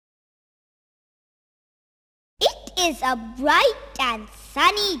is a bright and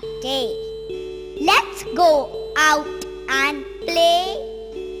sunny day. Let's go out and play.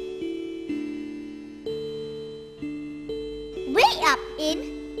 Way up in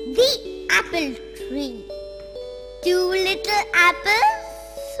the apple tree, two little apples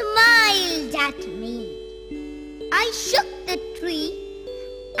smiled at me. I shook the tree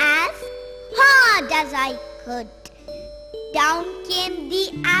as hard as I could. Down came the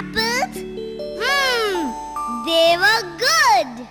apples. They were good.